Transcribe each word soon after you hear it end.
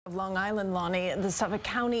Of Long Island, Lonnie, the Suffolk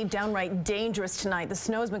County downright dangerous tonight. The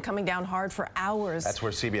snow has been coming down hard for hours. That's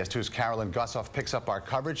where CBS 2's Carolyn Gusoff picks up our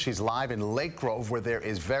coverage. She's live in Lake Grove, where there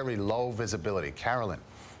is very low visibility. Carolyn.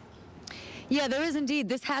 Yeah, there is indeed.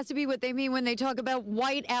 This has to be what they mean when they talk about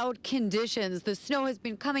whiteout conditions. The snow has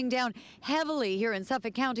been coming down heavily here in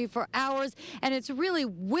Suffolk County for hours, and it's really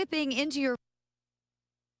whipping into your...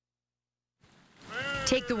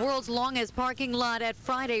 Take the world's longest parking lot at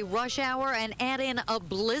Friday rush hour and add in a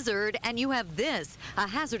blizzard, and you have this, a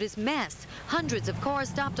hazardous mess. Hundreds of cars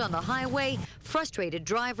stopped on the highway, frustrated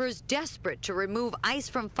drivers desperate to remove ice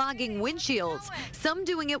from fogging windshields. Some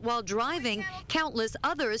doing it while driving, countless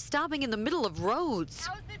others stopping in the middle of roads.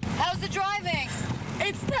 How's the driving?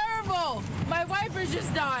 It's terrible. My wipers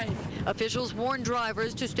just died. Officials warned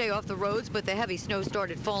drivers to stay off the roads, but the heavy snow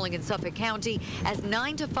started falling in Suffolk County as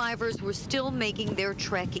 9-to-5ers were still making their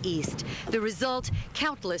trek east. The result,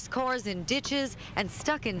 countless cars in ditches and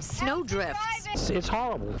stuck in snowdrifts. It's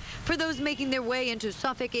horrible. For those making their way into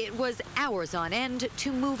Suffolk, it was hours on end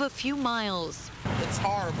to move a few miles. It's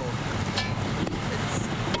horrible.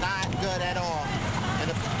 It's not good at all.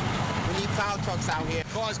 And we need plow trucks out here.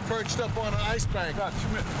 Cars perched up on an ice bank.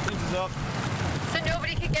 Freezes up. So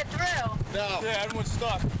nobody can get through? No. Yeah, everyone's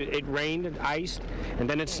stuck. It rained and iced, and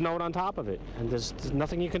then it snowed on top of it. And there's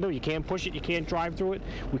nothing you can do. You can't push it. You can't drive through it.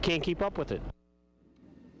 We can't keep up with it.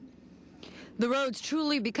 The roads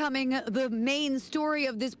truly becoming the main story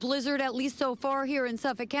of this blizzard, at least so far here in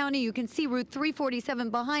Suffolk County. You can see Route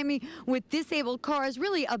 347 behind me with disabled cars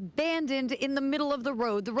really abandoned in the middle of the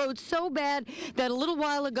road. The road's so bad that a little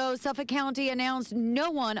while ago, Suffolk County announced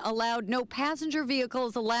no passenger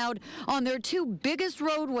vehicles allowed on their two biggest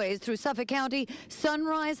roadways through Suffolk County,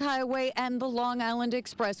 Sunrise Highway and the Long Island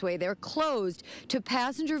Expressway. They're closed to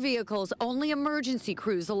passenger vehicles, only emergency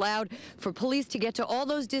crews allowed for police to get to all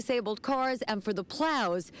those disabled cars and for the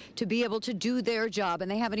plows to be able to do their job.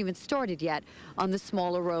 And they haven't even started yet on the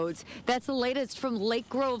smaller roads. That's the latest from Lake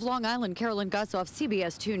Grove, Long Island. Carolyn Gusoff,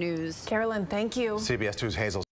 CBS 2 News. Carolyn, thank you. CBS 2's Hazel.